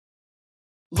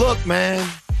Look, man,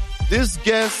 this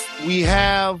guest we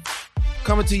have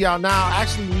coming to y'all now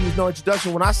actually needs no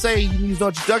introduction. When I say he needs no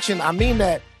introduction, I mean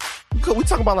that we're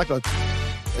talking about it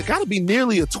got to be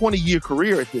nearly a 20-year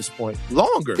career at this point.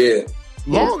 Longer. Yeah.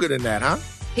 Longer than that, huh?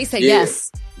 He said yes.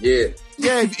 Yeah.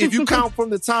 Yeah, if you count from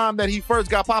the time that he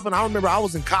first got popping, I remember I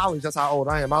was in college. That's how old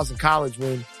I am. I was in college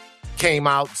when he came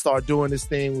out and started doing this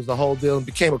thing, was the whole deal, and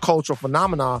became a cultural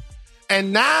phenomenon.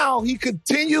 And now he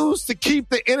continues to keep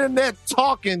the internet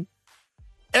talking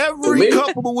every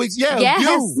couple of weeks. Yeah,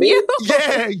 yes, you.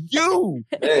 Yeah, you.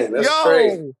 Man, that's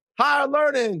crazy. Higher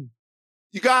learning.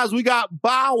 You guys, we got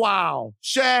Bow Wow,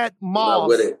 Shad Moss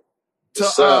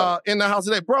in the house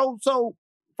today. Bro, so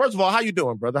first of all, how you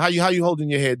doing, brother? How you holding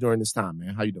your head during this time,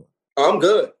 man? How you doing? I'm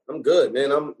good,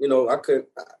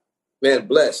 man.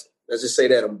 Blessed. Let's just say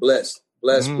that I'm blessed.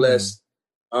 Blessed.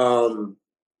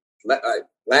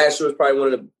 Last year was probably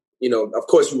one of the, of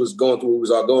course we was all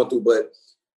going through, but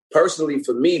personally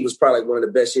for me, it was probably one of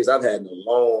the best years I've had in a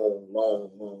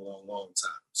long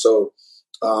time. So,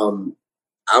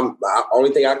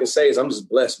 only thing I can say is I'm just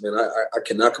blessed, man. I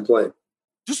cannot complain.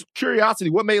 Just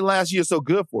curiosity, what made last year so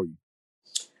good for you?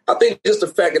 I think just the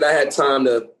fact that I had time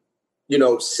to,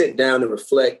 sit down and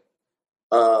reflect,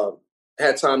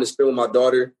 had time to spend with my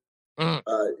daughter,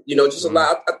 just a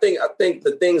lot. I think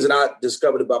the things that I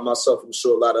discovered about myself, I'm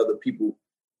sure a lot of other people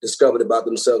discovered about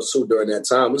themselves too during that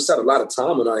time. We just had a lot of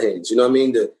time on our hands, you know what I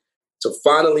mean? To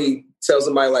finally tell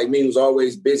somebody like me who's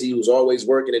always busy, who's always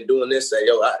working and doing this, say,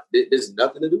 yo, there's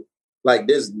nothing to do. Like,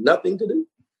 there's nothing to do.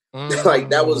 Like,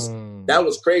 that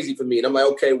was crazy for me. And I'm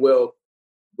like, okay, well,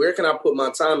 where can I put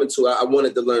my time into? I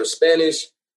wanted to learn Spanish.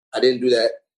 I didn't do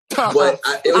that. But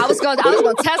I was going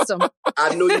to test him.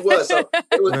 I knew you was. So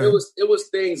it was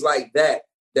things like that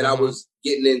I was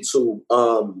getting into.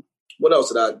 What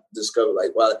else did I discover?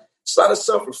 Like, wow, it's a lot of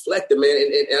self-reflecting, man.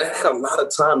 And I had a lot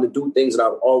of time to do things that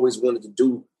I've always wanted to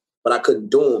do, but I couldn't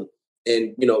do them.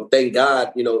 And, thank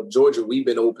God, Georgia, we've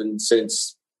been open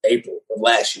since April of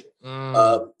last year.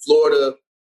 Florida,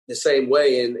 the same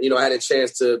way. And, I had a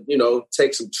chance to,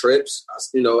 take some trips.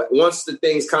 Once the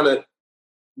things kind of,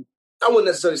 I wouldn't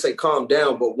necessarily say calm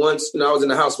down, but once, I was in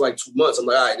the house for like 2 months, I'm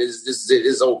like, all right, this is it.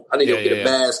 It's over. I need to go get a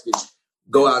mask and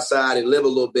go outside and live a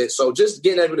little bit. So just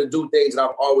getting able to do things that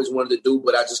I've always wanted to do,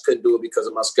 but I just couldn't do it because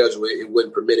of my schedule. It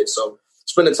wouldn't permit it. So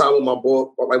spending time with my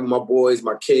boys,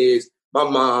 my kids, my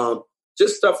mom,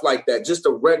 just stuff like that. Just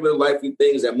the regular lifey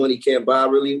things that money can't buy,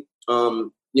 really.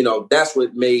 That's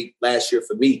what made last year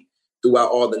for me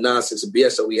throughout all the nonsense and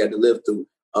BS that we had to live through.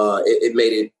 It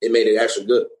made it actually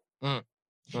good.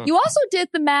 You also did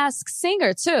The Masked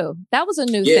Singer too. That was a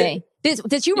new thing.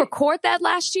 Did you record that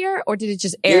last year, or did it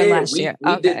just air last year?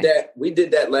 We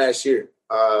did that last year.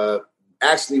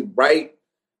 Actually, right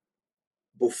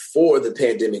before the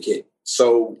pandemic hit.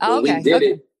 So when we did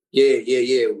it,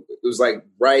 it was like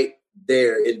right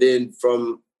there. And then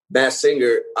from Masked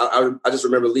Singer, I just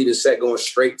remember leading set going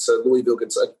straight to Louisville,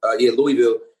 Kentucky.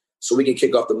 Louisville, so we can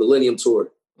kick off the Millennium Tour.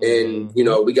 And,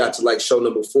 we got to like show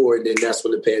number 4, and then that's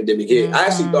when the pandemic hit. I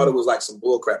actually thought it was like some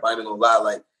bull crap. I ain't gonna lie.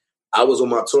 Like, I was on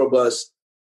my tour bus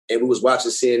and we was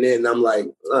watching CNN, and I'm like,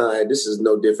 all right, this is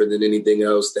no different than anything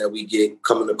else that we get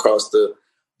coming across the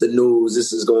news.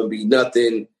 This is going to be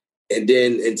nothing. And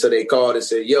then until they called and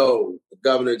said, yo, the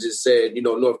governor just said,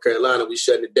 North Carolina, we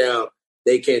shutting it down.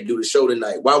 They can't do the show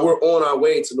tonight. While we're on our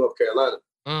way to North Carolina.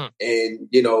 And,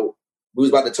 we was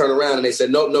about to turn around, and they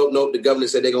said, nope. The governor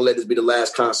said they're going to let this be the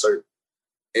last concert.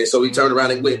 And so we turned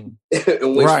around and went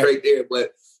straight there.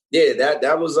 But yeah,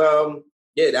 that was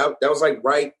like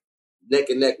right neck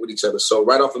and neck with each other. So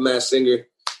right off of Masked Singer,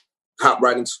 hop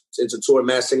right into tour.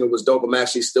 Masked Singer was dope. I'm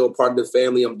actually still part of the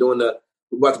family. we're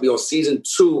about to be on season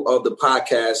 2 of the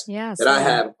podcast that I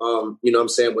have,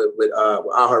 with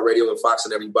iHeartRadio and Fox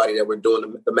and everybody that we're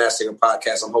doing the Masked Singer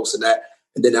podcast. I'm hosting that.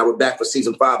 And then now we're back for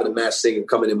season 5 of the Masked Singer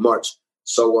coming in March.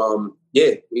 So,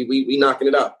 we knocking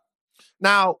it out.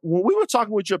 Now, when we were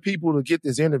talking with your people to get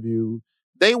this interview,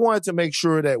 they wanted to make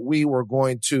sure that we were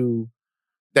going to,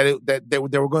 that there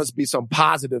were going to be some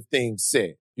positive things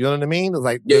said. You know what I mean?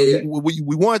 Like, we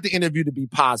wanted the interview to be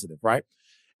positive, right?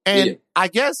 And I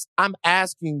guess I'm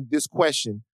asking this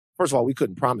question. First of all, we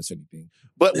couldn't promise anything.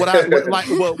 But what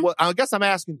I guess I'm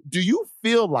asking, do you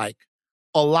feel like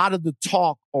a lot of the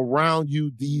talk around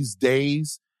you these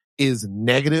days is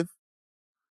negative?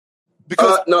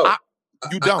 Because no,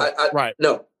 you don't. Right.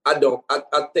 No, I don't.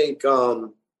 I think,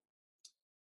 no,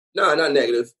 not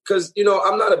negative. Because,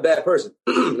 I'm not a bad person.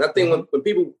 I think when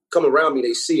people come around me,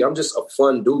 they see I'm just a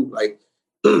fun dude. Like,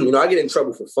 I get in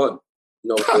trouble for fun.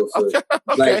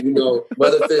 Like,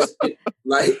 whether if it's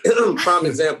like, prime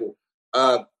example,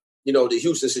 the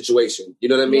Houston situation. You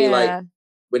know what I mean? Yeah. Like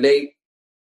when they,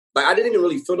 like I didn't even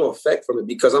really feel no effect from it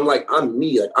because I'm like, I'm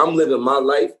me. Like I'm living my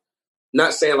life.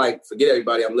 Not saying like, forget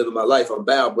everybody, I'm living my life, I'm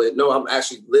bad, but no, I'm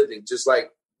actually living just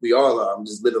like we all are. I'm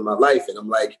just living my life. And I'm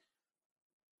like,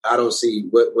 I don't see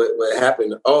what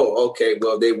happened. Oh, okay.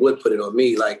 Well, they would put it on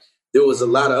me. Like there was a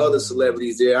lot of other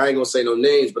celebrities there. I ain't gonna say no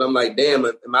names, but I'm like, damn,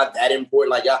 am I that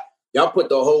important? Like y'all put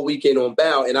the whole weekend on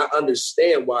bow, and I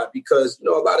understand why. Because a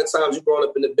lot of times you growing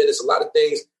up in the business, a lot of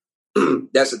things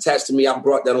that's attached to me, I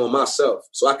brought that on myself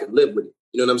so I could live with it.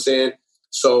 You know what I'm saying?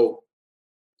 So,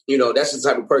 that's the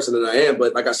type of person that I am.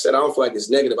 But like I said, I don't feel like it's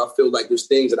negative. I feel like there's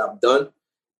things that I've done,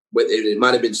 whether it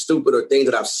might have been stupid or things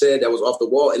that I've said that was off the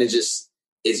wall, and it's just,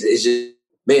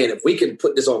 man, if we can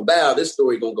put this on bow, this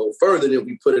story gonna go further than if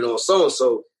we put it on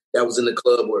so-and-so that was in the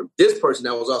club, or this person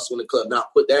that was also in the club. Now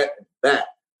put that back.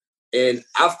 And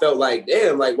I felt like,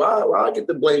 damn, like why I get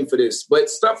the blame for this? But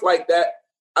stuff like that,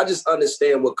 I just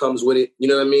understand what comes with it. You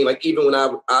know what I mean? Like even when I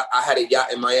had a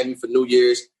yacht in Miami for New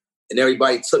Year's, and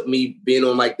everybody took me being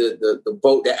on like the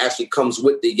boat that actually comes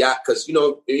with the yacht, because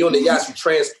you're on the yachts, you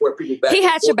transport people back. He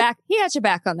had your back. He had your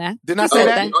back on that. Didn't I say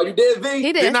that? Oh, you did, V?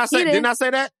 He did. Didn't I say that?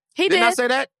 He did did. not say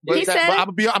that. But he said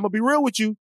I'm gonna be real with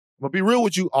you.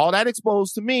 All that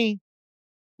exposed to me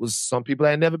was some people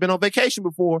that had never been on vacation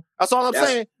before. That's all I'm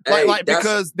saying.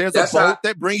 Because there's a boat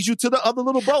that brings you to the other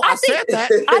little boat. I said that.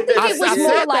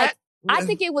 I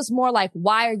think it was more like,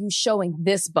 why are you showing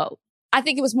this boat? I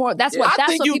think it was more. I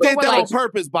think you did that on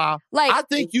purpose, Bob. Like I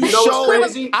think you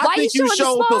showed. I think you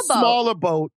showed the smaller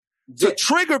boat to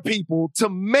trigger people to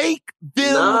make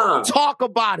them talk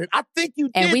about it. I think you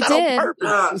did that on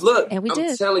purpose. Look, I'm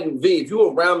telling you, V, if you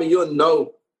were around me, you'll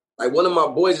know. Like one of my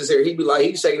boys is here. He'd be like,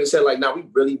 he's shaking his head like, "Nah, we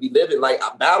really be living." Like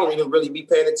I don't even really be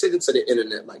paying attention to the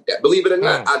internet like that. Believe it or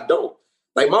not, I don't.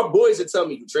 Like my boys would tell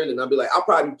me you trending. I'd be like, I'll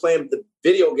probably be playing the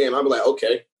video game. I'd be like,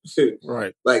 okay.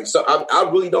 Right. Like, so I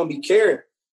really don't be caring.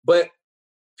 But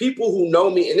people who know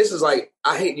me, and this is like,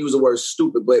 I hate to use the word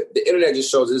stupid, but the internet just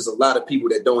shows there's a lot of people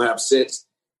that don't have sense.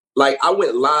 Like I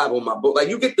went live on my boat. Like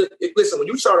you get listen, when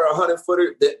you charter a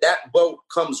 100-footer, that boat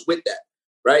comes with that,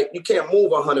 right? You can't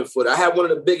move a 100-footer. I had one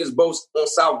of the biggest boats on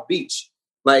South Beach.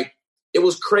 Like it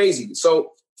was crazy.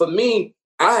 So for me,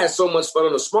 I had so much fun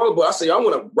on a smaller boat. I said, I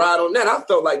want to ride on that. I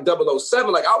felt like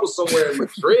 007, like I was somewhere in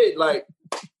Madrid, like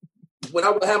when I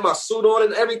would have my suit on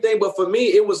and everything. But for me,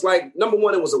 it was like, number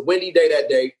one, it was a windy day that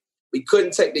day. We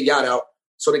couldn't take the yacht out.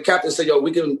 So the captain said,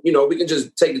 we can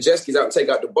just take the jet skis out and take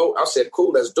out the boat. I said,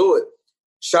 cool, let's do it.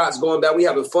 Shots going back. We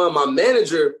having fun. My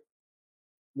manager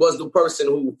was the person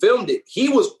who filmed it. He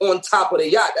was on top of the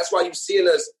yacht. That's why you seeing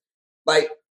us the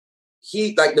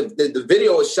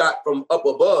video is shot from up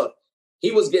above. He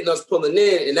was getting us pulling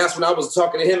in, and that's when I was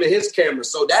talking to him and his camera.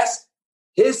 So that's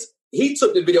he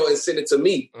took the video and sent it to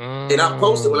me. And I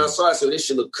posted when I saw it. I said, this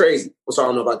shit look crazy. I'm sorry,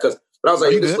 I don't know if I cuss. But I was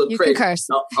like, this look crazy. Can curse.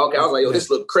 Okay, I was like, this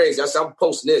look crazy. I said, I'm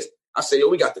posting this. I said,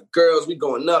 we got the girls. We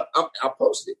going up. I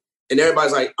posted it. And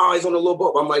everybody's like, he's on the little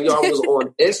boat. I'm like, I was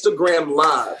on Instagram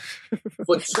Live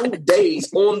for 2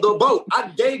 days on the boat. I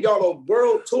gave y'all a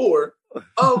world tour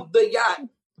of the yacht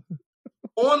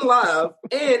on live,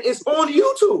 and it's on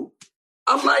YouTube.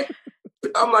 I'm like,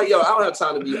 I don't have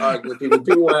time to be arguing with people.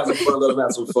 People want to have some fun, let them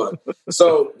have some fun.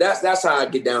 So that's how I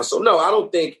get down. So no, I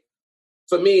don't think,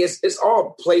 for me, it's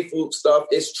all playful stuff.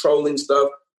 It's trolling stuff.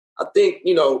 I think,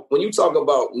 when you talk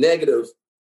about negative,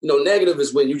 negative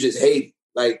is when you just hate.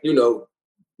 Like,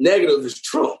 negative is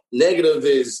Trump. Negative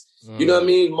is, you know what I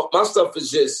mean? My stuff is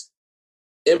just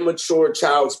immature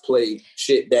child's play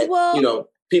shit that,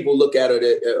 people look at or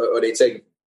they take it.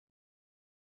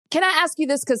 Can I ask you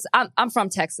this? Because I'm from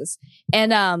Texas.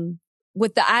 And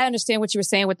I understand what you were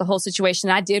saying with the whole situation.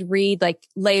 I did read, like,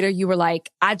 later you were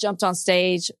like, I jumped on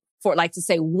stage for, like, to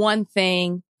say one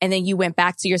thing, and then you went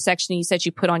back to your section and you said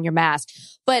you put on your mask.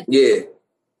 But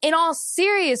in all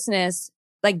seriousness,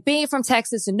 like being from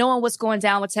Texas and knowing what's going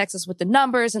down with Texas with the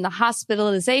numbers and the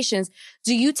hospitalizations,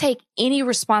 do you take any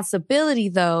responsibility,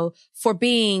 though, for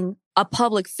being a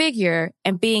public figure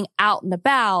and being out and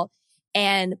about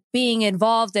and being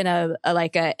involved in at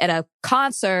a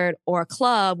concert or a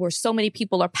club where so many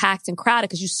people are packed and crowded?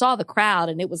 Because you saw the crowd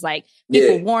and it was like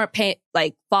people weren't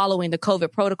following the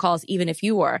COVID protocols, even if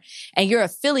you were, and you're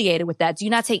affiliated with that. Do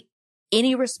you not take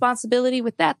any responsibility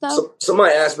with that, though? So,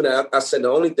 somebody asked me that. I said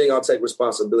the only thing I'll take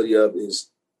responsibility of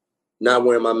is not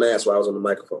wearing my mask while I was on the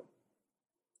microphone.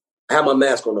 I had my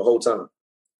mask on the whole time.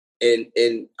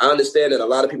 And I understand that a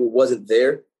lot of people wasn't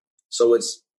there. So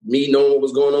it's me knowing what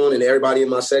was going on and everybody in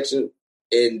my section.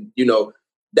 And,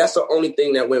 that's the only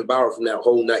thing that went viral from that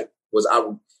whole night was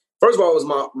First of all, it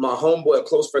was my homeboy, a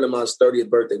close friend of mine's 30th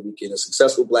birthday weekend, a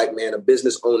successful Black man, a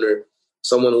business owner,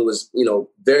 someone who was,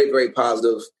 very, very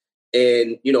positive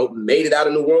and, made it out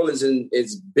of New Orleans and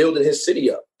is building his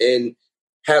city up and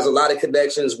has a lot of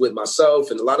connections with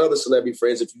myself and a lot of other celebrity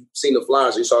friends. If you've seen the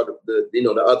flyers, you saw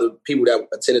the other people that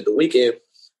attended the weekend.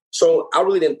 So I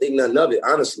really didn't think nothing of it,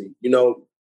 honestly.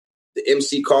 The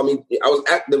MC called me. I was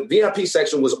at the VIP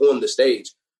section was on the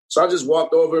stage. So I just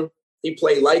walked over. He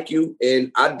played Like You,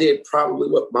 and I did probably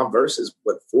my verse is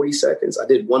 40 seconds. I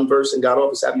did one verse and got off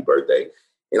his happy birthday,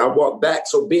 and I walked back.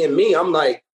 So being me, I'm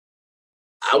like,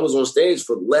 I was on stage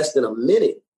for less than a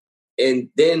minute, and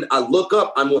then I look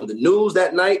up. I'm on the news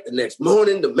that night. The next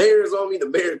morning, the mayor's on me. The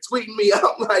mayor tweeting me.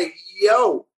 I'm like,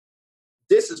 yo,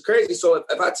 this is crazy. So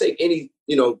if I take any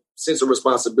sense of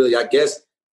responsibility, I guess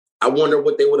I wonder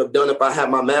what they would have done if I had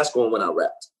my mask on when I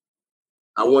rapped.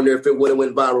 I wonder if it would have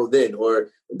went viral then, or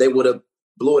they would have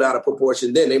blew it out of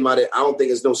proportion then. They might have, I don't think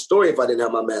it's no story if I didn't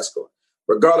have my mask on,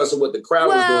 regardless of what the crowd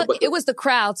was doing. But it was the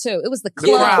crowd too. It was the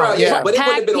club. Yeah, but it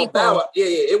wouldn't have been on Bow. Yeah,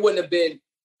 it wouldn't have been.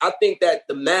 I think that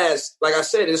the mask, like I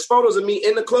said, there's photos of me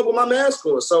in the club with my mask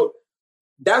on. So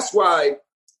that's why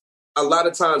a lot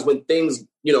of times when things,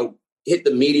 hit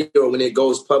the media or when it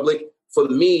goes public, for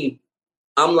me,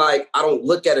 I'm like, I don't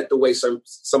look at it the way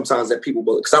sometimes that people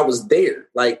will, because I was there.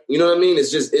 Like, you know what I mean? It's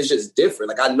just different.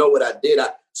 Like, I know what I did.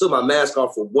 I took my mask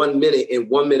off for 1 minute and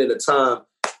 1 minute at a time,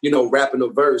 rapping a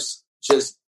verse.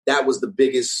 Just, that was the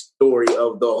biggest story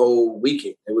of the whole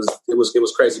weekend. It was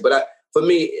crazy. But for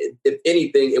me, if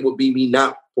anything, it would be me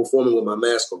not performing with my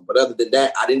mask on. But other than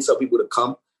that, I didn't tell people to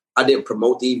come. I didn't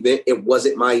promote the event. It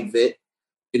wasn't my event.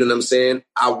 You know what I'm saying?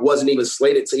 I wasn't even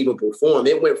slated to even perform.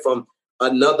 It went from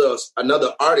another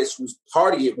artist whose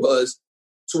party it was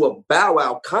to a Bow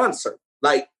Wow concert.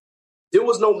 Like, there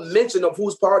was no mention of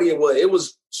whose party it was. It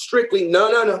was strictly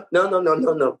no.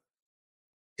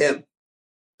 Him,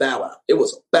 Bow Wow. It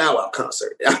was a Bow Wow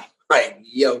concert. Like,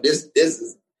 yo, this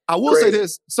is. I will say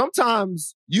this: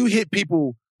 sometimes you hit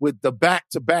people with the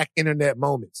back-to-back internet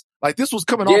moments. Like, this was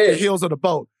coming off the heels of the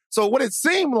boat. So what it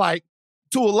seemed like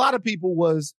to a lot of people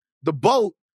was the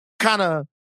boat kind of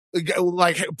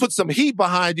like put some heat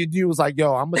behind you. And you was like,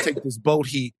 yo, I'm going to take this boat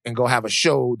heat and go have a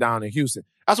show down in Houston.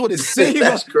 That's what it seemed like.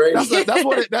 That's crazy. That's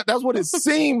what it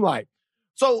seemed like.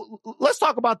 So let's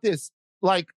talk about this.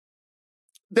 Like,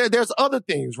 there's other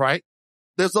things, right?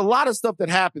 There's a lot of stuff that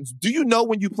happens. Do you know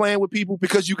when you playing with people?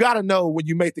 Because you got to know when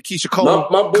you make the Keisha Cole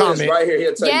my boy comment. Is right here.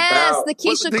 He'll tell yes, you the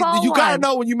Keisha Cole You got to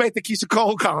know when you make the Keisha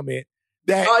Cole comment.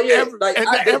 That oh, yeah.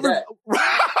 I did that.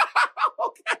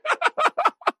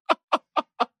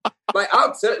 Like,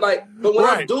 I'll tell, but when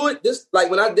I do it,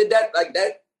 when I did that,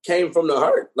 that came from the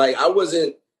heart. Like, I'm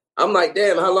like,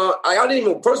 damn, how long?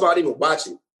 First of all, I didn't even watch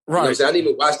it. Right. You know what I'm saying? I didn't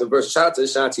even watch the verse. Shout out to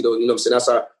Ashanti, though. You know what I'm saying? That's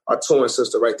our touring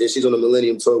sister right there. She's on the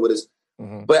Millennium Tour with us.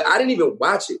 Mm-hmm. But I didn't even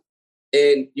watch it.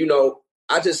 And,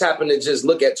 I just happened to just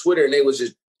look at Twitter and they was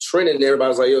just trending and everybody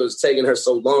was like, yo, it's taking her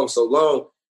so long.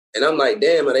 And I'm like,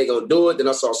 damn, are they going to do it? Then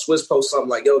I saw Swiss post something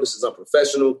like, yo, this is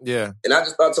unprofessional. Yeah. And I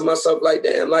just thought to myself, like,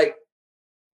 damn, like,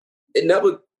 I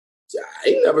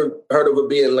ain't never heard of it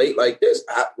being late like this.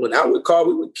 When I would call,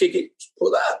 we would kick it,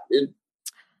 pull out. You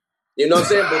know what I'm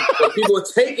saying? But people would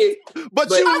take it. But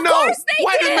you know,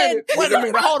 wait a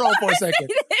minute. Hold on for a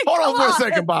second.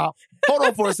 Bob. Hold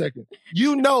on for a second.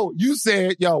 You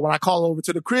said, yo, when I call over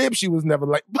to the crib, she was never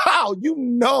like, wow,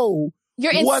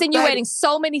 You're insinuating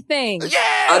so many things.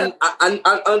 Yeah.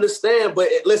 I understand, but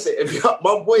listen, if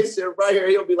my boy said right here,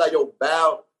 he'll be like, yo,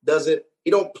 Bow doesn't. He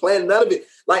don't plan none of it.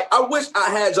 Like, I wish I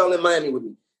had y'all in Miami with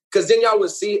me. Because then y'all would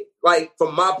see, like,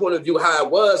 from my point of view, how it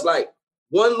was. Like,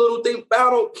 one little thing,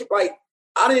 I'm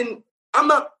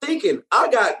not thinking. I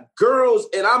got girls,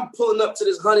 and I'm pulling up to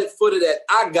this 100-footer that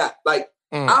I got. Like,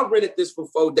 I rented this for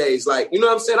 4 days. Like, you know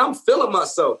what I'm saying? I'm feeling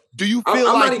myself. Do you feel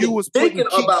I'm like not you was thinking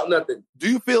about nothing?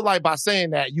 Do you feel like by saying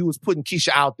that, you was putting Keisha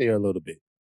out there a little bit?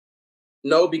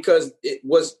 No, because it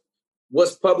was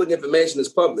what's public information is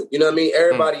public. You know what I mean?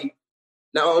 Everybody...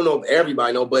 Now, I don't know if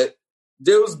everybody know, but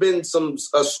there's been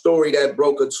a story that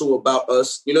broke or two about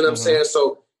us. You know what I'm saying?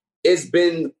 So it's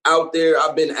been out there.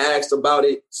 I've been asked about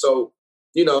it. So,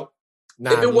 if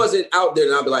it wasn't out there,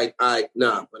 then I'd be like, all right,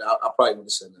 nah, but I probably wouldn't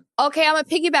have said that. Okay, I'm going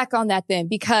to piggyback on that then,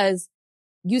 because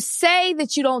you say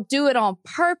that you don't do it on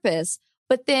purpose,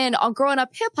 but then on Growing Up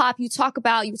Hip Hop, you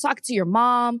were talking to your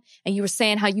mom and you were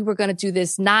saying how you were going to do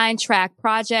this 9-track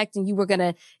project and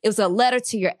it was a letter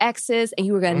to your exes and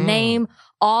you were going to name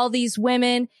all these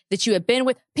women that you had been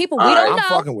with. People, we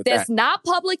don't know. That's not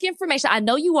public information. I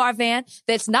know you are, Van.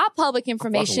 That's not public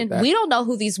information. We don't know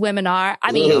who these women are.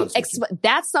 I mean,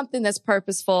 that's something that's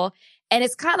purposeful. And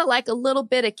it's kind of like a little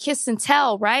bit of kiss and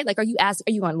tell, right? Like, are you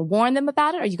going to warn them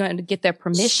about it? Are you going to get their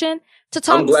permission to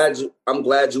talk? I'm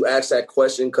glad you asked that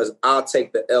question, because I'll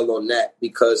take the L on that,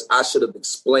 because I should have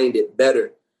explained it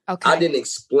better. Okay. I didn't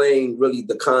explain really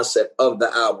the concept of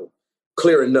the album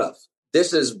clear enough.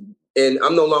 And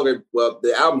I'm no longer,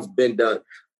 the album's been done,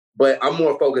 but I'm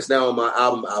more focused now on my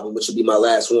album, which will be my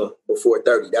last one, Before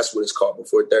 30. That's what it's called,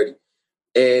 Before 30.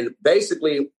 And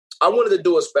basically, I wanted to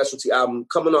do a specialty album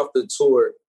coming off the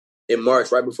tour in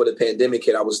March, right before the pandemic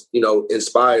hit. I was,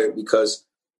 inspired, because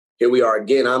here we are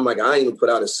again. I'm like, I ain't even put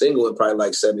out a single in probably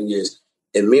like 7 years.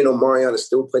 And me and Omarion are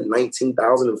still putting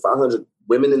 19,500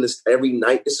 women in this every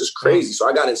night. This is crazy. So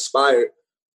I got inspired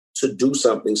to do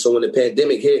something. So when the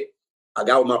pandemic hit, I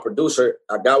got with my producer.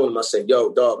 I got with him. I said,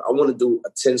 yo, dog, I want to do a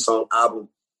 10-song album.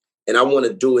 And I want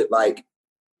to do it like,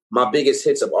 my biggest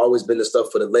hits have always been the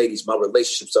stuff for the ladies, my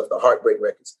relationship stuff, the heartbreak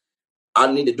records.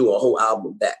 I need to do a whole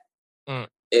album of that.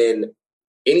 And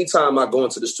anytime I go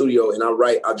into the studio and I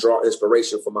write, I draw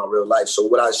inspiration from my real life. So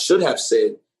what I should have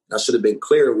said, and I should have been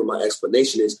clearer with my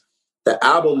explanation, is the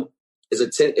album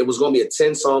it was going to be a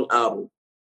 10-song album,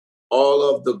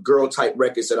 all of the girl type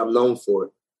records that I'm known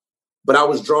for. But I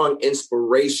was drawing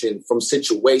inspiration from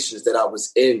situations that I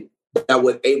was in that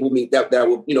would give me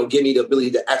the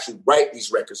ability to actually write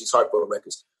these records, these heartfelt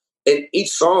records. And each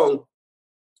song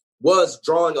was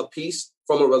drawing a piece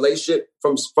from a relationship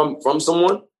from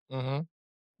someone. Mm-hmm.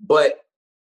 But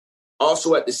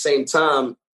also at the same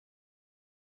time,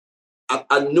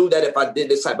 I knew that if I did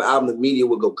this type of album, the media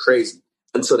would go crazy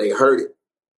until they heard it.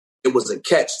 It was a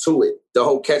catch to it. The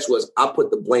whole catch was I put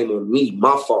the blame on me,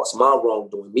 my faults, my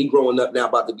wrongdoing. Me growing up now,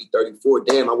 about to be 34.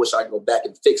 Damn, I wish I could go back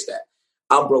and fix that.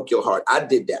 I broke your heart. I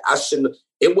did that. I shouldn't.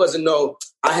 It wasn't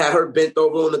I had her bent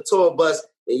over on the tour bus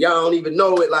and y'all don't even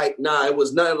know it. Like, nah, it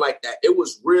was nothing like that. It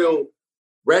was real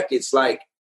records. Like,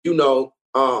 it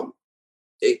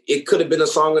could have been a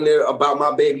song in there about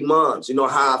my baby moms. You know,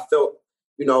 how I felt.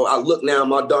 I look now,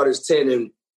 my daughter's 10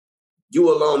 and you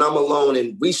alone, I'm alone.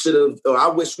 And we should have, or I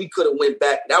wish we could have went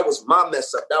back. That was my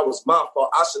mess up. That was my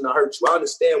fault. I shouldn't have hurt you. I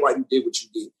understand why you did what you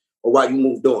did or why you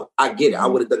moved on. I get it. I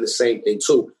would have done the same thing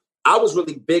too. I was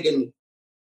really bigging,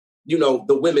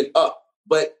 the women up,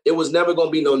 but it was never going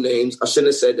to be no names. I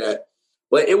shouldn't have said that,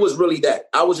 but it was really that.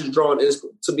 I was just drawing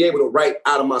to be able to write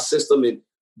out of my system, and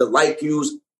the like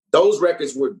yous. Those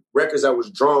records were records that was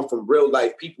drawn from real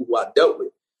life people who I dealt with.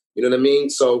 You know what I mean?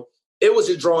 So it was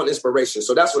just drawing inspiration.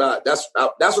 So that's what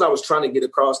I was trying to get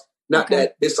across. Not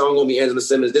that this song gonna be Angela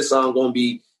Simmons, this song gonna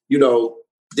be,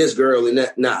 this girl and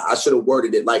that. Nah, I should have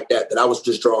worded it like that. That I was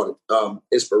just drawing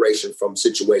inspiration from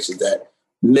situations that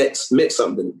meant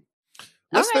something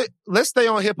to me. Let's stay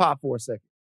on hip hop for a second.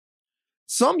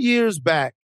 Some years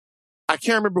back, I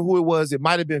can't remember who it was. It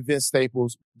might have been Vince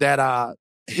Staples. That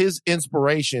his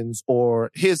inspirations or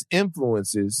his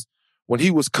influences when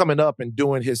he was coming up and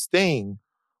doing his thing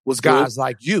was guys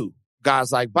like you,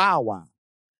 guys like Bow Wow.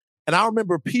 And I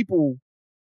remember people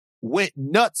went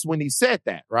nuts when he said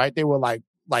that, right? They were like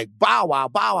Bow Wow,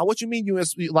 what you mean you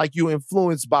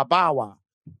influenced by Bow Wow?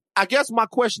 I guess my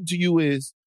question to you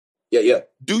is,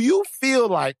 do you feel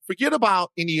like, forget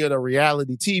about any of the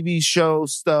reality TV show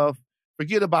stuff,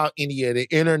 forget about any of the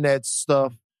internet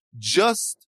stuff,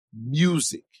 just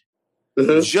music,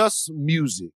 just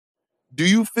music. Do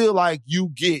you feel like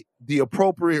you get the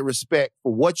appropriate respect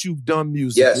for what you've done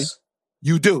musically? Yes.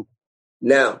 You do?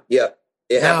 Now, yeah.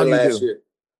 It happened last year.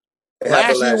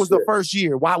 Last year was the first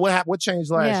year. Why? What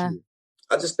changed last year?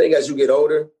 I just think as you get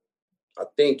older, I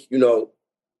think,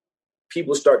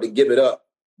 people start to give it up.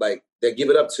 Like, they give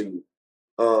it up to you.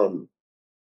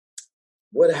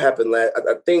 What happened last?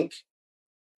 I think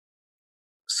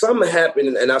something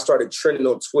happened and I started trending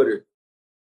on Twitter.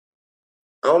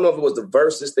 I don't know if it was the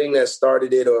Versus thing that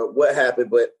started it or what happened,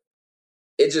 but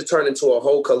it just turned into a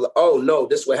whole oh no,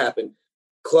 this is what happened.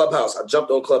 Clubhouse. I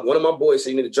jumped on Club. One of my boys said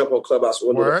you need to jump on Clubhouse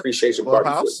for an appreciation party.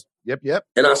 Yep.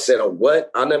 And I said, what?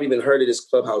 I never even heard of this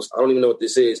Clubhouse. I don't even know what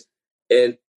this is.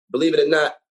 And believe it or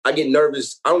not, I get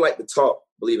nervous. I don't like to talk,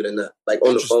 believe it or not. Like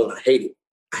on the phone, I hate it.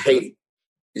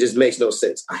 It just makes no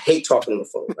sense. I hate talking on the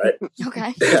phone, right?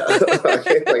 Okay.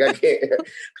 I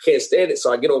can't stand it.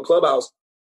 So I get on Clubhouse.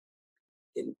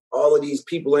 And all of these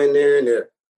people in there, and they're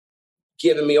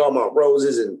giving me all my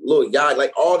roses and Lil Yachty.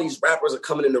 Like, all these rappers are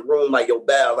coming in the room like, yo,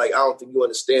 Bal, like, I don't think you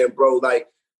understand, bro. Like,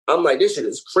 I'm like, this shit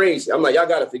is crazy. I'm like, y'all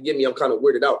got to forgive me. I'm kind of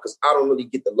weirded out because I don't really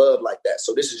get the love like that.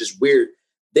 So this is just weird.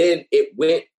 Then it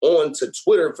went on to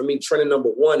Twitter for me, trending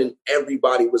 #1, and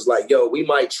everybody was like, yo, we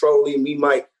might troll him,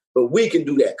 but we can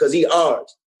do that because he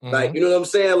ours. Mm-hmm. Like, you know what I'm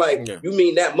saying? Like, you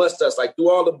mean that much to us? Like,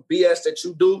 through all the BS that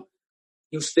you do,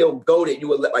 you still goated. You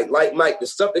were like Mike, the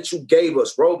stuff that you gave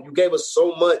us, bro. You gave us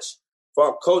so much for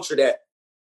our culture that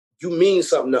you mean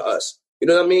something to us. You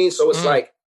know what I mean? So it's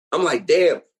like, I'm like,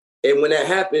 damn. And when that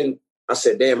happened, I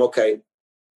said, damn, okay.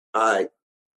 All right.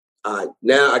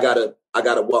 Now I gotta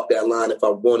walk that line if I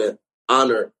want to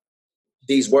honor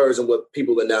these words and what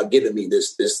people are now giving me,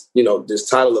 this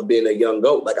title of being a young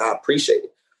GOAT. Like, I appreciate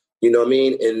it. You know what I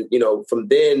mean? And, from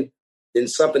then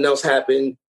something else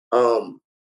happened.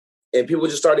 And people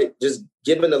just started just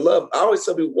giving the love. I always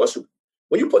tell people,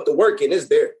 when you put the work in, it's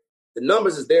there. The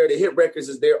numbers is there. The hit records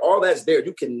is there. All that's there.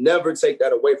 You can never take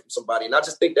that away from somebody. And I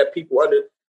just think that people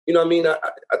you know what I mean?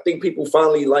 I think people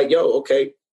finally like, yo,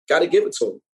 okay, got to give it to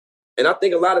them. And I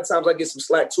think a lot of times I get some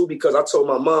slack too, because I told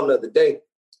my mom the other day,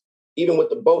 even with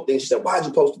the boat thing, she said, why'd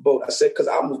you post the boat? I said, because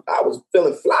I was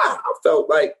feeling fly. I felt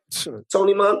like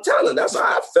Tony Montana. That's how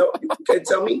I felt. You can't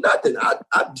tell me nothing. I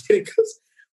did it because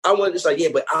I wanted to just like, yeah,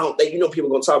 but I don't think, people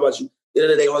are going to talk about you. At the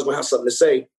end of the day, I always going to have something to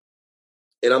say.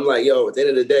 And I'm like, yo, at the end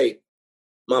of the day,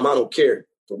 Mom, I don't care.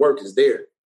 The work is there.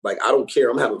 Like, I don't care.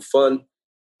 I'm having fun.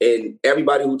 And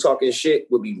everybody who talking shit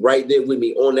will be right there with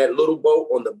me on that little boat,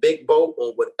 on the big boat,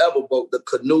 on whatever boat, the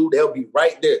canoe, they'll be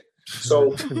right there.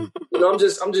 So, I'm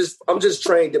just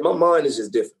trained that my mind is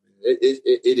just different.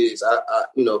 It is.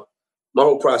 My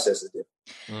whole process is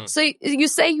different. So you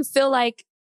say you feel like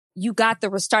you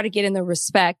started getting the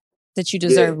respect that you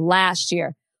deserved last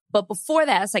year. But before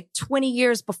that, it's like 20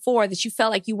 years before that you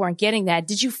felt like you weren't getting that.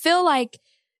 Did you feel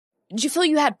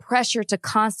you had pressure to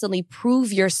constantly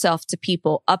prove yourself to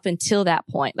people up until that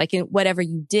point? Like in whatever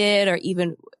you did or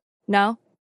even, no?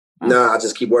 Nah, I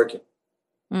just keep working.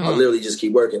 I literally just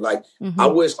keep working. Like, I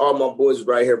wish all my boys was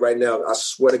right here right now. I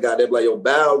swear to God, they'd be like, yo,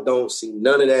 Bow don't see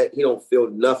none of that. He don't feel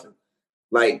nothing.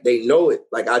 Like, they know it.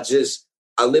 Like, I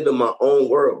live in my own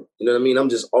world. You know what I mean? I'm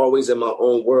just always in my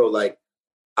own world. Like,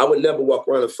 I would never walk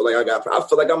around and feel like I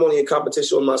feel like I'm only in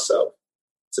competition with myself.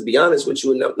 To be honest with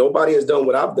you, nobody has done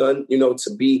what I've done,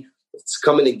 to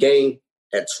come in the game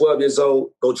at 12 years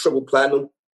old, go triple platinum,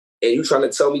 and you trying to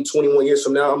tell me 21 years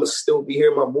from now, I'm going to still be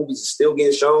here, my movies are still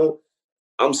getting shown,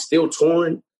 I'm still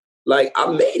touring. Like,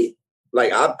 I made it.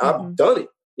 Like, I've done it.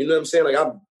 You know what I'm saying? Like,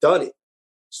 I've done it.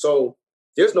 So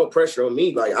there's no pressure on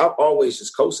me. Like, I've always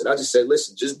just coasted. I just said,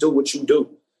 listen, just do what you do.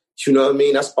 You know what I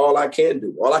mean? That's all I can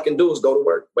do. All I can do is go to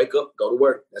work, wake up, go to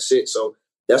work. That's it. So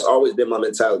that's always been my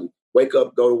mentality. Wake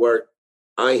up, go to work.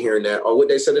 I ain't hearing that. Oh, what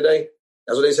they said today?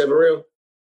 That's what they said for real?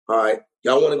 All right.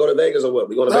 Y'all want to go to Vegas or what?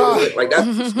 We going to Vegas? Like,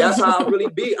 that's how I really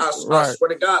be. I swear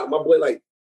to God, my boy, like,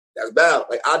 that's bad.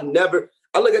 Like, I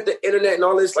look at the internet and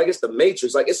all this, like, it's the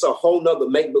Matrix. Like, it's a whole nother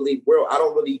make-believe world. I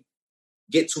don't really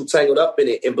get too tangled up in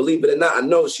it. And believe it or not, I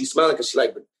know she's smiling because she's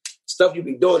like, stuff you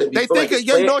be doing. They think,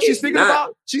 she's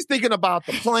thinking about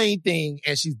the plane thing,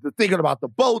 and she's thinking about the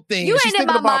boat thing. You ain't in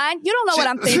my mind. You don't know what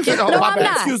I'm thinking. No, I'm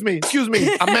not. Excuse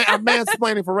me. I'm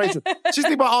mansplaining for Rachel. She's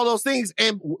thinking about all those things,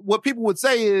 and what people would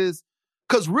say is,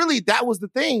 because really that was the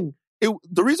thing.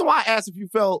 The reason why I asked if you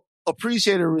felt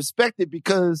appreciated or respected,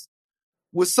 because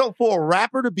for a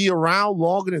rapper to be around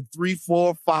longer than 3,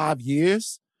 4, 5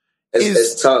 years,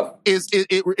 it's tough.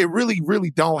 It really, really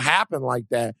don't happen like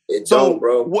that. Don't,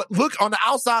 bro. Look on the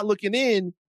outside looking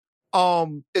in,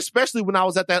 especially when I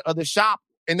was at that other shop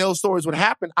and those stories would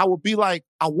happen, I would be like,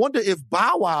 I wonder if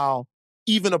Bow Wow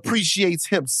even appreciates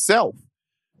himself.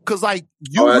 Cause like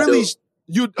okay.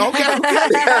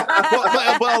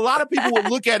 But a lot of people would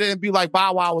look at it and be like,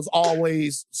 Bow Wow was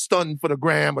always stunting for the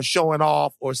gram or showing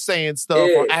off or saying stuff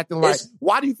or acting like.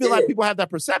 Why do you feel like people have that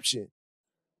perception?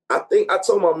 I think I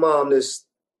told my mom this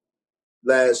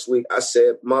last week. I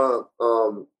said, Mom,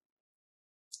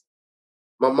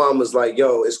 my mom was like,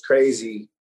 yo, it's crazy.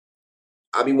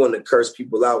 I be wanting to curse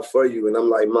people out for you. And I'm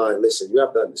like, Mom, listen, you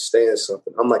have to understand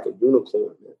something. I'm like a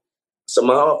unicorn, man. So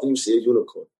how often you see a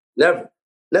unicorn? Never.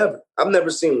 I've never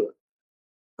seen one.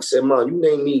 I said, Mom, you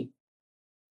name me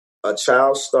a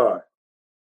child star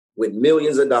with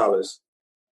millions of dollars,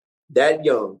 that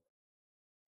young,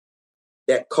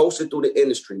 that coasted through the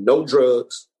industry, no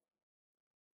drugs,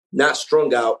 not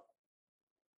strung out,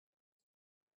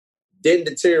 didn't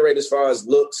deteriorate as far as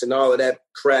looks and all of that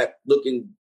crap, looking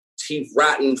teeth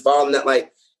rotten, falling out.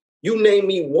 Like, you name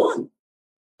me one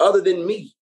other than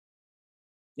me.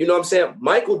 You know what I'm saying?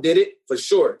 Michael did it for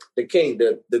sure. The king,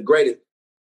 the greatest.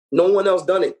 No one else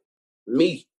done it.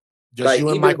 Me. Just like, you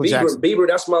and Michael Jackson. Bieber,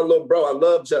 that's my little bro. I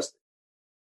love Justin.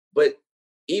 But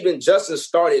even Justin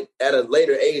started at a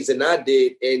later age than I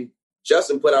did, and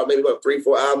Justin put out maybe about 3,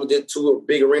 4 albums, did 2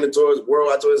 big arena tours,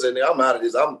 worldwide tours, and I'm out of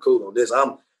this. I'm cool on this.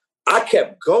 I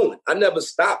kept going. I never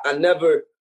stopped. I never,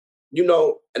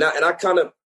 and I kind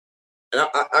of, And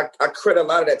I credit a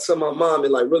lot of that to my mom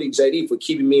and like really JD for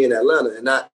keeping me in Atlanta and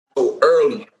not so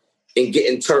early and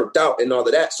getting turned out and all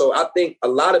of that. So I think a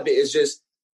lot of it is just,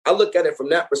 I look at it from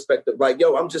that perspective. Like,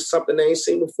 yo, I'm just something they ain't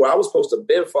seen before. I was supposed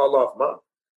to fall off, Mom.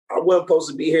 I wasn't supposed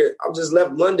to be here. I just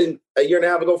left London a year and a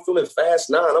half ago filming Fast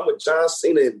 9. I'm with John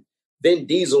Cena and Vin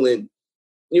Diesel and,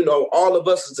 you know, all of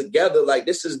us together. Like,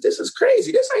 this is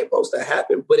crazy. This ain't supposed to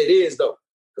happen. But it is, though,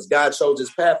 because God chose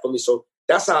his path for me. So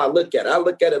that's how I look at it. I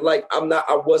look at it like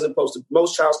I wasn't supposed to.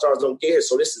 Most child stars don't get here,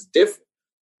 so this is different.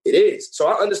 It is. So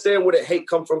I understand where the hate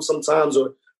come from sometimes,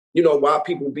 or, you know, why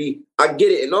people be, I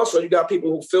get it. And also you got people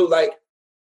who feel like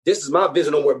this is my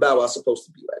vision on where Bow Wow's supposed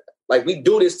to be right now. Like, we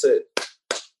do this to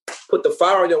put the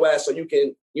fire on your ass so you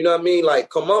can, you know what I mean? Like,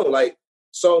 come on. Like,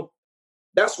 so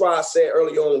that's why I said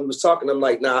early on when we was talking, I'm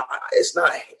like, nah, it's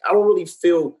not, I don't really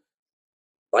feel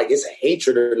like it's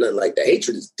hatred or nothing like that.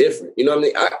 Hatred is different. You know what I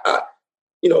mean? I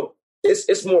you know,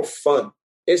 it's more fun.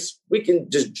 We can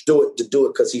just do it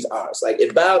because he's ours. Like,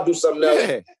 if Bow do something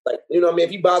else, like, you know what I mean?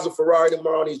 If he buys a Ferrari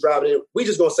tomorrow and he's driving it, we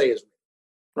just gonna say it's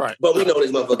right. But we know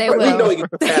this motherfucker. Right. We know he's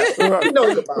right. We know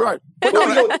he's about right. But we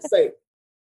know what to say.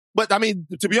 But I mean,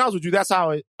 to be honest with you, that's how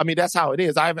it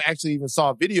is. I actually even saw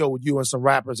a video with you and some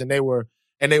rappers, and they were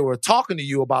talking to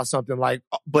you about something like,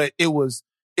 but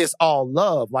it's all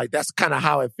love. Like, that's kind of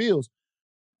how it feels.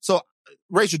 So,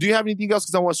 Rachel, do you have anything else?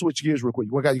 Because I want to switch gears real quick.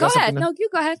 You got go ahead. Something No, you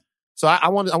go ahead. So I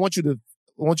want you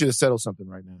to settle something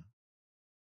right now.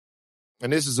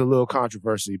 And this is a little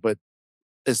controversy, but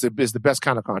it's the best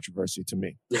kind of controversy to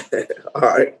me. All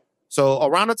right. So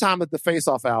around the time that the Face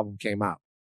Off album came out,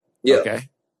 okay, it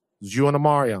was you and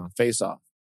Omarion, Face Off.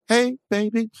 Hey,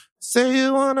 baby, say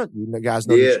you wanna. You guys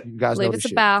know this. You guys know this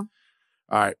shit. Bow.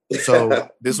 All right. So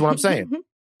this is what I'm saying.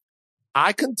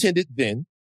 I contended then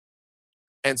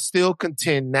and still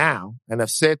contend now, and I've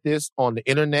said this on the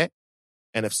internet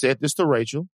and I've said this to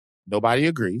Rachel. Nobody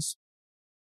agrees.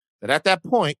 That at that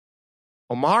point,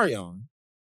 Omarion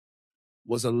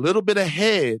was a little bit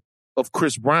ahead of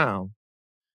Chris Brown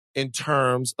in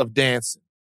terms of dancing.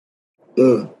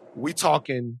 We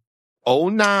talking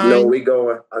 09. I know we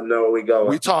going.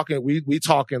 We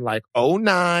talking like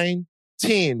 09,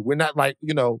 10. We're not like,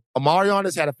 you know, Omarion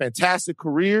has had a fantastic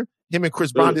career. Him and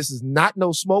Chris Brown, this is not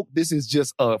no smoke. This is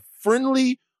just a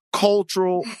friendly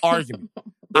cultural argument.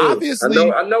 Obviously,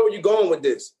 I know where you're going with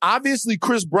this. Obviously,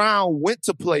 Chris Brown went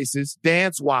to places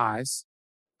dance-wise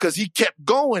because he kept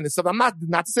going and stuff. I'm not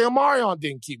to say Omarion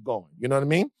didn't keep going. You know what I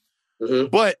mean? Mm-hmm.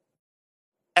 But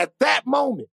at that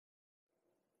moment,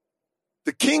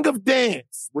 the king of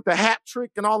dance with the hat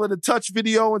trick and all of the touch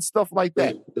video and stuff like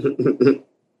that,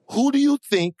 who do you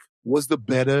think was the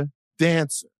better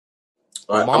dancer?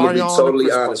 Right, I'm going to be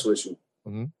totally honest with you.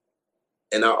 Mm-hmm.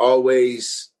 And I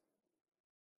always...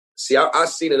 See, I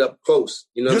seen it up close.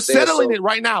 You know what I'm saying? You're settling it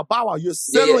right now. Bow Wow, you're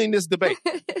settling this debate.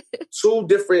 Two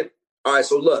different... All right,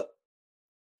 so look.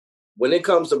 When it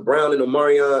comes to Brown and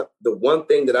Omarion, the one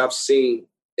thing that I've seen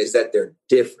is that they're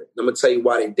different. I'm going to tell you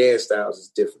why their dance styles is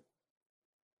different.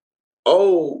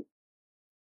 Oh,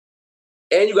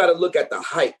 and you got to look at the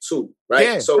height too, right?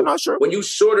 Yeah, so when you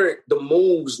shorter, the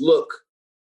moves look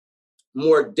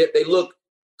more... They look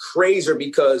crazier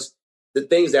because... the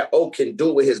things that O can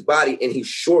do with his body, and he's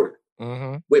shorter.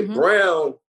 Mm-hmm. With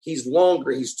Brown, he's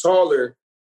longer, he's taller,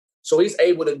 so he's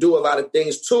able to do a lot of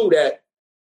things too that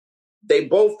they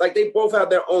both have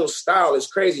their own style. It's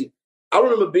crazy. I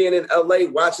remember being in LA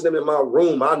watching them in my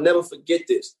room. I'll never forget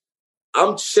this.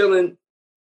 I'm chilling.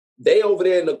 They over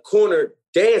there in the corner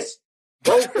dancing.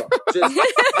 Both of them. Just,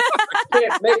 I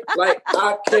can't make, like,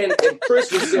 I can. And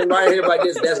Chris was sitting right here like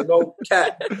this. That's no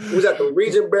cat. It was at the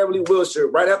Regent Beverly Wilshire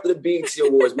right after the BET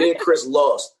Awards. Me and Chris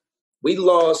lost. We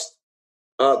lost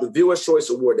the Viewer's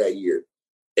Choice Award that year.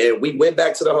 And we went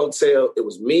back to the hotel. It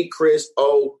was me, Chris,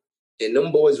 O, and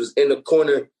them boys was in the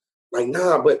corner. Like,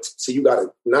 but so you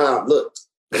gotta, look.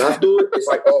 When I do it, it's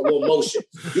like all little motion.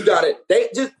 You got it. They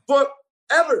just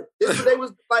forever. They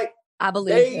was like, I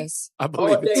believe this. I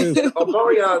believe it too.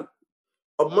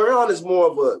 Omarion is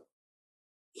more of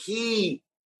he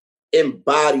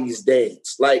embodies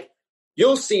dance. Like,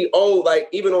 you'll see, like,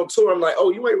 even on tour, I'm like,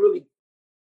 you ain't really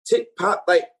tick-pop.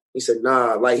 Like, he said,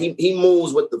 nah. Like, he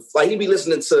moves with the, like, he be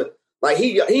listening to, like,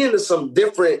 he into some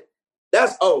different,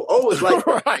 that's O is like,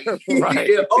 right.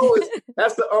 Yeah,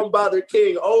 that's the unbothered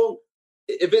king.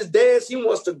 If it's dance, he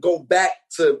wants to go back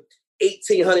to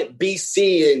 1800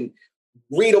 BC and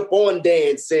read up on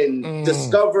dance and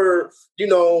discover,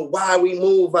 why we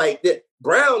move like that.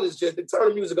 Brown is just, turn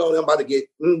the music on, I'm about to get,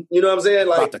 you know what I'm saying?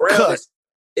 Like, Brown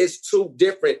is too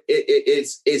different.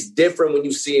 It's different when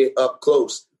you see it up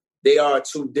close. They are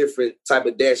two different type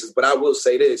of dancers. But I will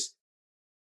say this,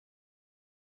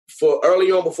 for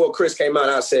early on before Chris came out,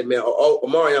 I said, man,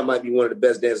 Omarion might be one of the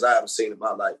best dancers I ever seen in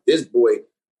my life. This boy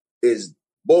is,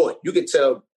 you could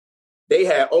tell they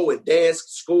had in dance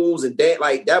schools and dance,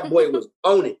 like that boy was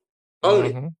on it.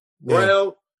 Yeah.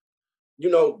 Brown,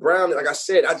 Brown, like I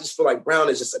said, I just feel like Brown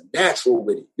is just a natural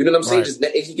with it. You know what I'm saying?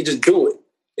 He can just do it.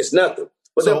 It's nothing.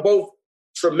 But they're both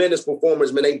tremendous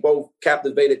performers, man. They both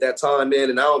captivated that time, man.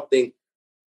 And I don't think,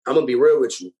 I'm going to be real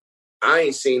with you, I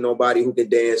ain't seen nobody who can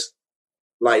dance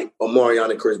like Omarion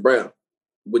and Chris Brown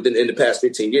in the past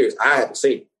 15 years. I haven't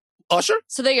seen it. Usher?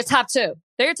 So they're your top two.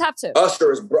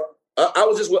 Usher is, I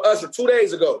was just with Usher 2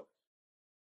 days ago.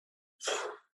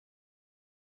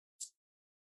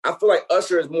 I feel like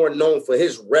Usher is more known for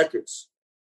his records.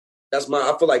 I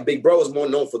feel like Big Bro is more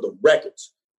known for the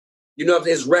records. You know,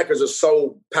 his records are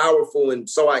so powerful and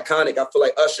so iconic. I feel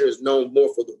like Usher is known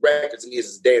more for the records than he is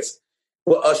his dancing.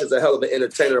 But Usher's a hell of an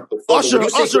entertainer and performer.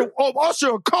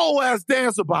 Usher, a cold-ass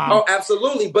dancer, Bob. Oh,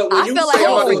 absolutely. But when you say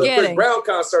I'm going to a Chris Brown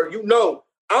concert,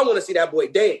 I want to see that boy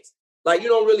dance. Like, you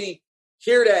don't really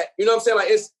hear that. You know what I'm saying? Like,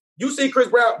 you see Chris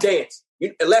Brown dance.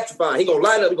 Electrifying. He going to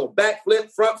line up. He going to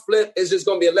backflip, front flip. It's just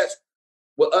going to be electric.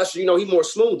 With Usher, he more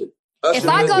smoother. If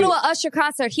I go to an Usher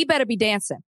concert, he better be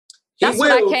dancing. That's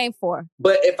what I came for.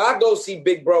 But if I go see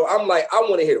Big Bro, I'm like, I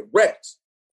want to hear the records.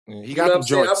 He got them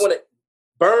joints. I want to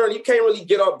Burn. You can't really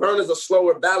get off. Burn is a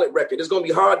slower ballad record. It's going to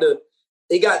be hard to.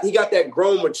 He got that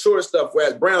grown, mature stuff.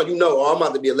 Whereas Brown, I'm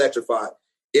about to be electrified.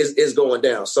 Is going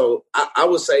down. So I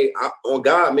would say, on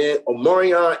God, man,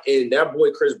 Omarion and that boy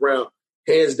Chris Brown,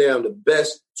 hands down, the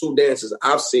best two dancers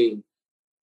I've seen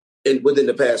within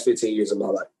the past 15 years of my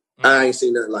life. I ain't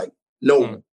seen nothing like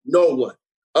no one.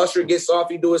 Usher gets off,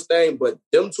 he do his thing, but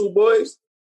them two boys,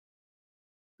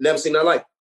 never seen nothing like.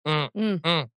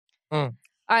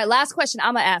 All right, last question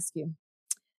I'm going to ask you.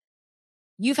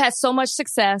 You've had so much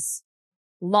success,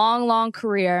 long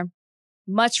career,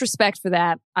 much respect for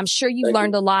that. I'm sure you've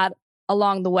learned a lot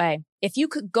along the way. If you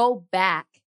could go back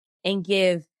and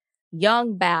give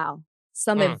young Bao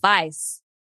some advice,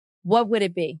 what would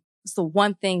it be? What's the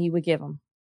one thing you would give him?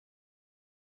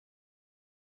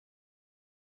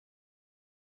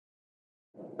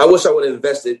 I wish I would have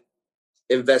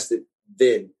invested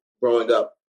then, growing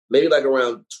up. Maybe like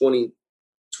around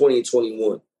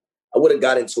 2021. I would have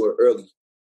got into it early.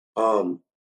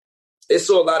 It's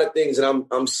so a lot of things that I'm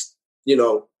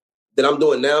that I'm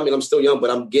doing now. I mean, I'm still young,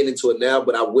 but I'm getting into it now.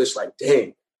 But I wish, like,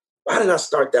 dang, why didn't I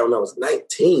start that when I was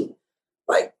 19?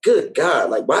 Like, good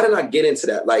God, like, why didn't I get into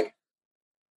that? Like,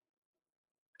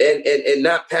 and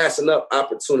not passing up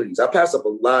opportunities. I passed up a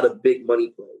lot of big money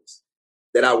plays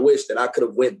that I wish that I could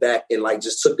have went back and like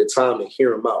just took the time to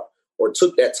hear them out, or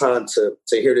took that time to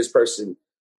hear this person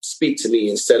speak to me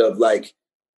instead of like,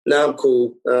 nah, I'm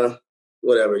cool,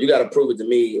 whatever. You got to prove it to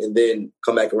me and then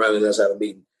come back around and let's have a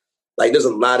meeting. Like, there's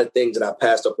a lot of things that I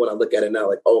passed up when I look at it now,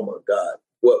 like, oh my God,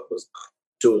 what was I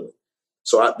doing?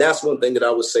 So that's one thing that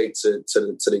I would say to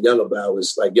the younger Bao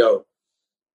is like, yo,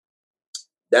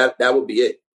 that would be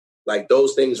it. Like,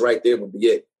 those things right there would be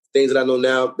it. Things that I know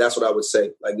now, that's what I would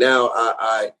say. Like, now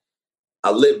I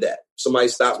live that. Somebody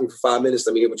stops me for 5 minutes,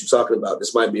 let me hear what you're talking about.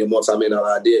 This might be a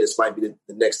multi-million-dollar idea. This might be the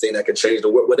next thing that can change the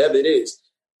world. Whatever it is,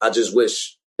 I just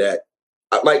wish that,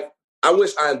 I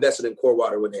wish I invested in core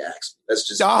water when they asked me. Let's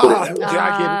just put it that way.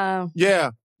 I get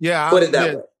it. Yeah. Put it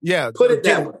that way. Yeah. Put it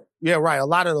that way. Yeah, right. A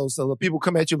lot of those people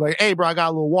come at you like, hey, bro, I got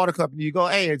a little water company. You go,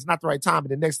 hey, it's not the right time. And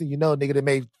the next thing you know, nigga, they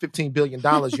made $15 billion.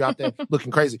 You're out there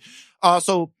looking crazy.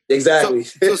 Exactly.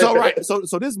 Right. So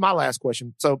this is my last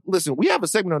question. So listen, we have a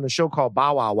segment on the show called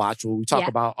Bow Wow Watch where we talk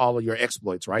about all of your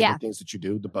exploits, right? Yeah. The things that you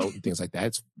do, the boat and things like that.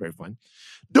 It's very fun.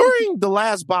 During the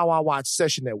last Bow Wow Watch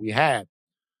session that we had,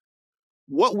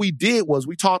 what we did was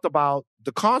we talked about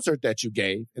the concert that you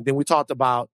gave, and then we talked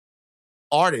about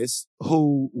artists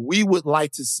who we would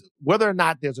like to see, whether or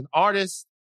not there's an artist.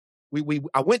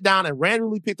 I went down and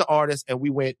randomly picked the artist, and we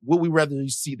went, would we rather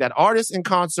see that artist in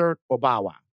concert or Bow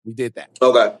Wow? We did that.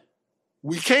 Okay.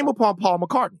 We came upon Paul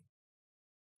McCartney.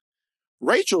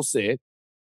 Rachel said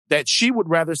that she would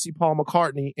rather see Paul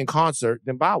McCartney in concert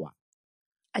than Bow Wow.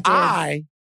 I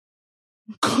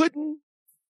couldn't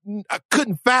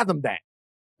fathom that.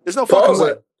 There's no fucking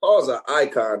way. Paul's an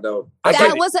icon, though.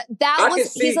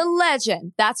 He's a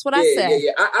legend. That's what I said.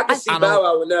 Yeah. I can see Bow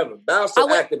Wow whenever. Bow's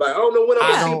so active. I don't know when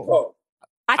I'm going to see Paul.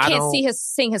 I can't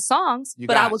sing his songs,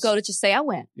 but I would go to just say I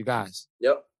went. You guys.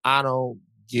 Yep. I don't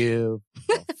give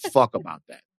a fuck about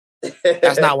that.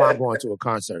 That's not why I'm going to a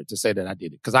concert to say that I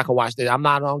did it. Because I can watch that.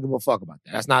 I don't give a fuck about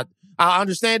that. That's not, I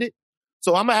understand it.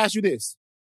 So I'm going to ask you this.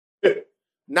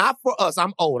 Not for us.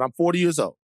 I'm old. I'm 40 years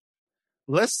old.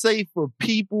 Let's say for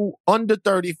people under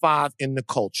 35 in the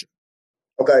culture,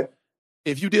 Okay.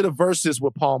 If you did a versus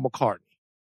with Paul McCartney,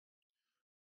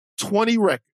 20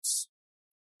 records,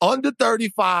 under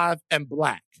 35 and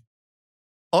black.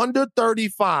 Under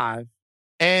 35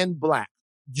 and black.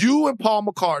 You and Paul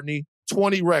McCartney,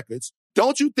 20 records.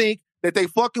 Don't you think that they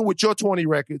fucking with your 20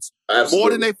 records more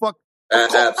than they fuck?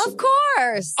 Absolutely. Of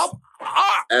course.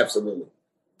 Absolutely.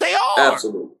 They are.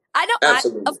 Absolutely. I know.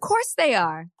 Absolutely. Of course they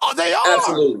are. Oh, they are.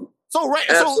 Absolutely. So,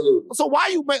 Absolutely. So why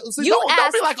you make? So you don't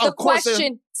asked be like, the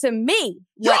question to me.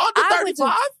 You're under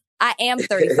 35? I am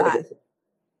 35.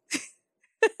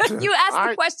 You asked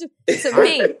the question to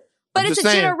me. But it's a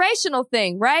generational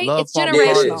thing, right? It's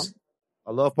generational.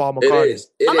 I love Paul McCartney.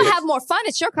 I'm going to have more fun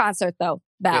at your concert, though,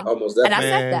 Val. Yeah, and I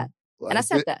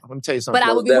said that. Let me tell you something. But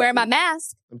I will be wearing my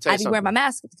mask. I'll be wearing my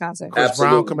mask at the concert. Chris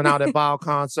Brown coming out at Bow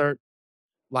concert.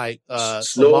 Like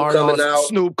Snoop coming out.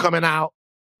 Snoop coming out.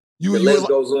 The list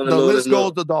goes on and on. The list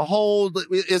goes to the whole.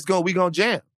 We gonna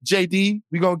jam. JD,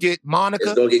 we gonna get Monica.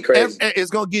 It's gonna get crazy.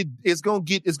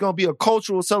 It's gonna be a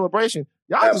cultural celebration.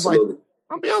 Y'all Absolutely. just like.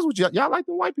 I'm gonna be honest with you. Y'all like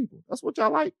the white people. That's what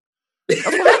y'all like.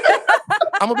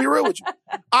 I'm gonna be real with you.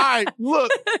 All right,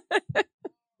 look.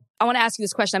 I want to ask you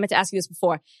this question. I meant to ask you this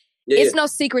before. It's no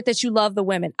secret that you love the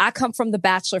women. I come from the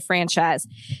Bachelor franchise.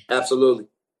 Absolutely.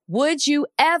 Would you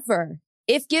ever,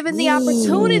 if given the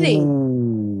opportunity,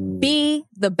 be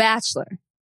the Bachelor?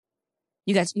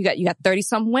 You got 30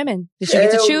 some women that you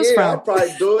get to choose from. I'll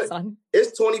probably do it.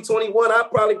 It's 2021. I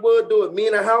probably would do it. Me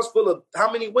in a house full of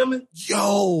how many women?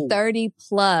 30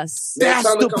 plus.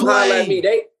 That's the play. At me.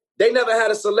 They never had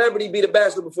a celebrity be the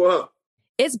Bachelor before, huh?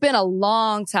 It's been a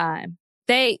long time.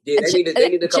 They need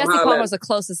to come Jesse Palmer's the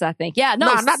closest, I think. Yeah,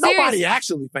 not nobody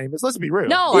actually famous. Let's be real.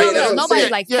 No, nobody's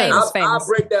like famous. I'll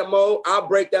break that mold.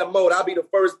 I'll be the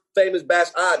first famous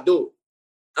Bachelor. I'll do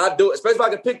it. Especially if I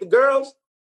can pick the girls.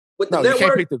 With the network, you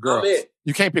can't pick the girls.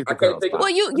 You can't pick the girls. Well,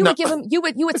 you would give them. You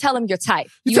would tell them your type.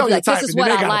 You would be like, this is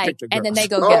what I like, and then they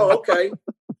go get them. Okay.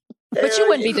 But you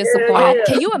wouldn't be disappointed.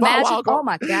 Can you imagine? Oh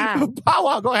my God. Pow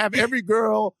Wow gonna have every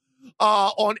girl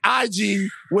on IG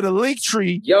with a link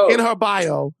tree in her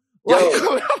bio. Or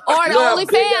an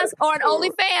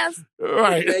OnlyFans.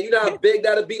 Right. Man, you know how big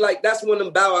that'll be? Like, that's one of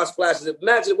them Bow Wow splashes.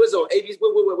 Imagine what's on ABC.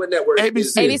 What network?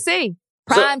 ABC.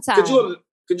 Prime time.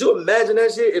 Could you imagine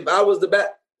that shit if I was the back?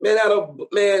 Man,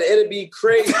 it'd be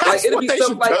crazy. Like, it'd be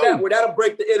something like that where that'll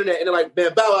break the internet. And they're like,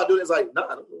 man, Bow Wow do this. Like,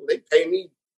 nah, they pay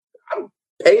me. I'm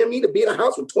paying me to be in a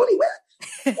house with 20 women.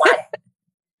 What?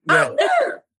 I'm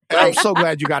there. I'm so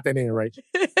glad you got that in, Rach.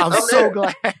 I'm so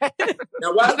glad.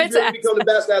 Now, why if you really become the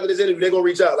best after this interview, they're gonna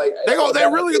reach out. Like they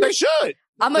should.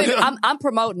 I'm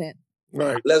promoting it.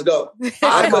 Right. Let's go.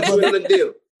 I'll put you in the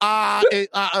deal.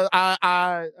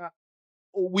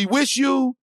 We wish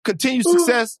you continued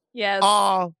success. Yes.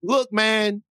 Look,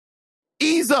 man,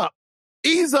 ease up,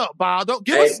 Bob. Don't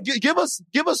give us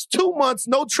 2 months.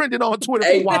 No trending on Twitter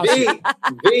for a while. B,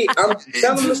 I'm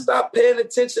telling them to stop paying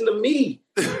attention to me.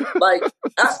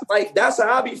 That's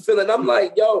how I be feeling. I'm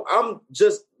like, yo, I'm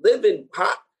just living.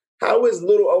 How is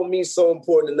little old me so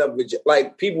important enough?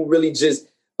 Like, people really just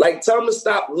tell them to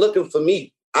stop looking for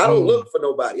me. I don't look for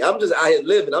nobody. I'm just out here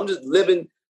living. I'm just living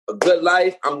a good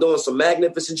life. I'm doing some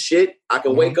magnificent shit. I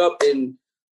can wake up and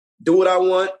do what I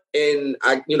want. And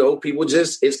people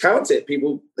it's content.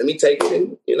 People, let me take it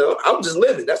and, I'm just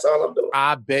living. That's all I'm doing.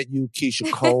 I bet you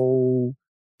Keisha Cole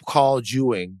called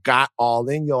you and got all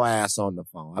in your ass on the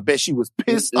phone. I bet she was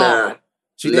pissed off.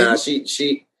 She definitely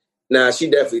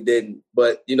didn't.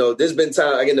 But, there's been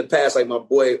time, like in the past, like my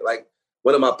boy, like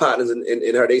one of my partners and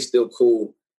her, they still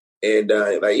cool. And,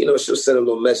 she'll send a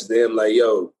little message to him like,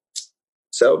 yo,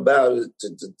 tell Bow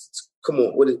to come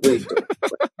on, what is he doing?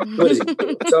 What is he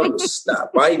doing? Tell him to stop.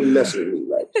 Why even messing with me?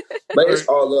 But it's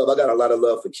all love. I got a lot of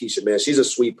love for Keisha, man. She's a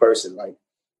sweet person. Like,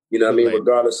 you know what I mean?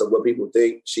 Regardless of what people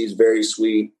think, she's very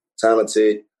sweet,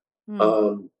 talented,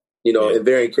 and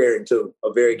very caring too.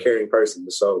 A very caring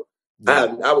person. So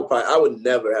I would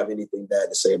never have anything bad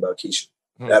to say about Keisha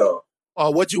at all.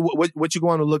 What you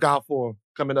going to look out for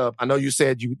coming up? I know you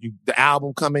said you the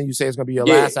album coming. You say it's going to be your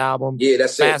last album. Yeah,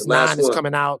 that's Fast it. The last 9 one is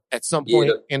coming out at some point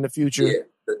in the future. Yeah,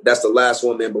 that's the last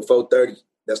one, man. Before 30.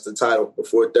 That's the title.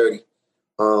 Before 30.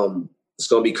 It's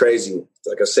going to be crazy.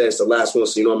 Like I said, it's the last one,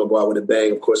 so I'm going to go out with a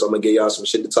bang. Of course, I'm going to give y'all some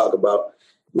shit to talk about.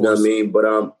 You know what I mean? But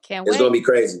it's going to be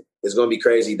crazy. It's going to be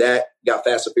crazy. That got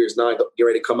Fast and Furious 9 get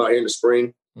ready to come out here in the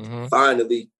spring.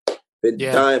 Finally, been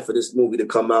dying for this movie to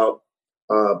come out.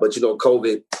 But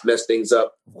COVID messed things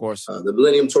up. Of course. The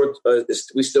Millennium Tour,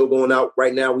 we still going out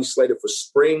right now. We slated for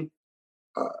spring.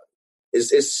 We're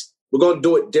going to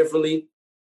do it differently.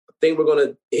 think we're going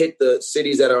to hit the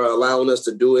cities that are allowing us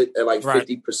to do it at like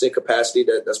 50% capacity.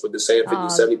 That's what they're saying,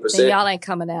 50-70%. Then y'all ain't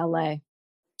coming to LA.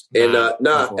 And LA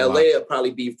will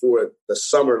probably be for the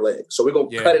summer leg. So we're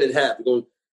going to cut it in half. We're going to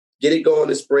get it going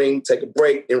in spring, take a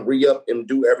break, and re-up and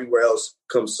do everywhere else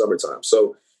come summertime.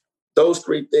 So those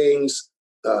 3 things,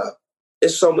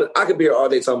 it's so much. I could be here all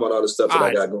day talking about all the stuff that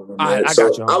I got going on. I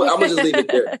got you. I'm going to just leave it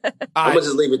there. I'm going to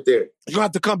just leave it there. You're going to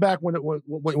have to come back when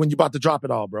you're about to drop it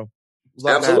all, bro.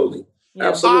 Absolutely.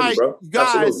 Absolutely, bro.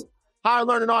 Guys, absolutely. Higher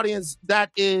Learning audience, that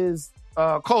is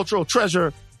Cultural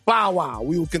Treasure Bow Wow.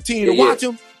 We will continue to watch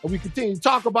him, and we continue to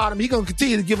talk about him. He's going to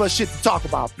continue to give us shit to talk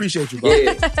about. Appreciate you, bro.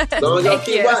 Yeah. As long as y'all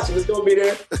keep watching, it's going to be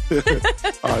there.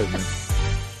 All right, man.